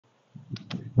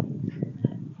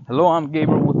Hello, I'm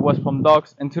Gabriel with West Palm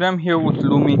Dogs, and today I'm here with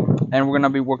Lumi, and we're gonna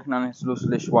be working on his loose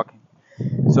leash walking.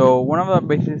 So one of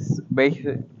the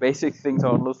basic things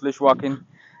about loose leash walking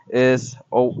is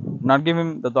not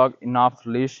giving the dog enough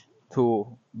leash to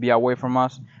be away from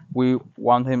us. We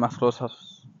want him as close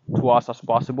to us as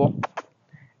possible.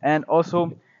 And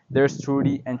also, there's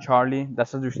Trudy and Charlie.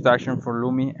 That's a distraction for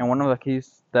Lumi. And one of the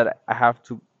keys that I have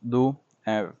to do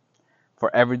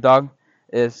for every dog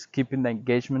is keeping the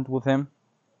engagement with him.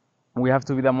 We have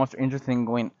to be the most interesting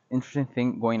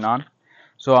thing going on.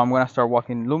 So I'm gonna start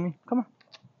walking Lumi. Come on.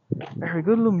 Very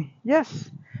good, Lumi. Yes.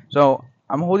 So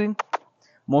I'm holding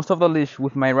most of the leash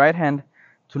with my right hand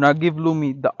to not give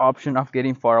Lumi the option of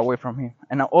getting far away from him.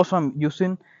 And also I'm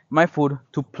using my foot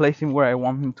to place him where I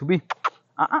want him to be.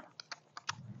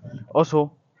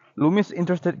 Also, Lumi is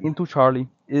interested in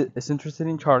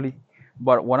Charlie,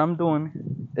 but what I'm doing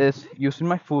is using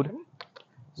my foot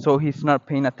so he's not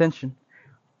paying attention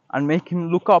and make him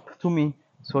look up to me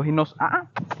so he knows.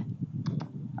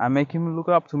 I make him look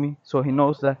up to me so he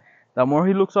knows that the more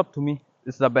he looks up to me,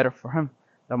 it's the better for him,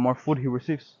 the more food he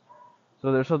receives.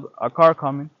 So there's a car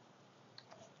coming.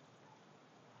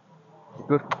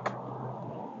 Good.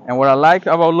 And what I like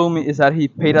about Lumi is that he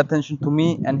paid attention to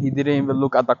me and he didn't even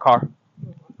look at the car.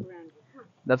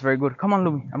 That's very good. Come on,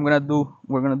 Lumi.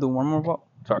 We're gonna do one more walk.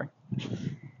 Sorry.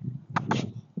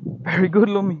 Very good,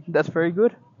 Lumi. That's very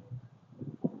good.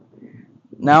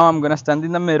 Now I'm gonna stand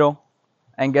in the middle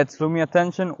and get Lumi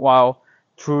attention while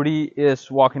Trudy is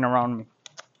walking around me.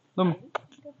 Lumi.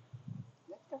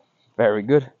 Very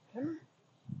good.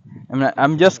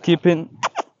 I'm just keeping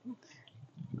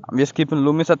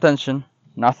Lumi's attention,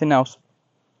 nothing else.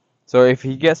 So if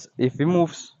he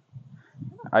moves,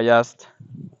 I just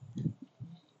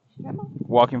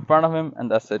walk in front of him and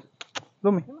that's it.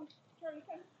 Lumi.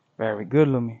 Very good,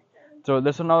 Lumi. So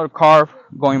there's another car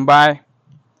going by,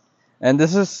 and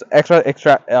this is extra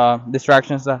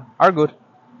distractions that are good.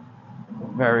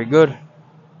 Very good. And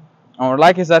what I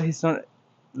like is that he's not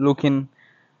looking.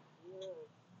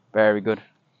 Very good.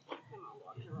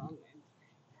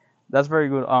 That's very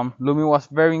good. Lumi was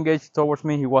very engaged towards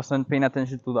me. He wasn't paying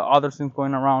attention to the other things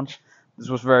going around. This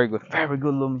was very good. Very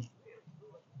good, Lumi.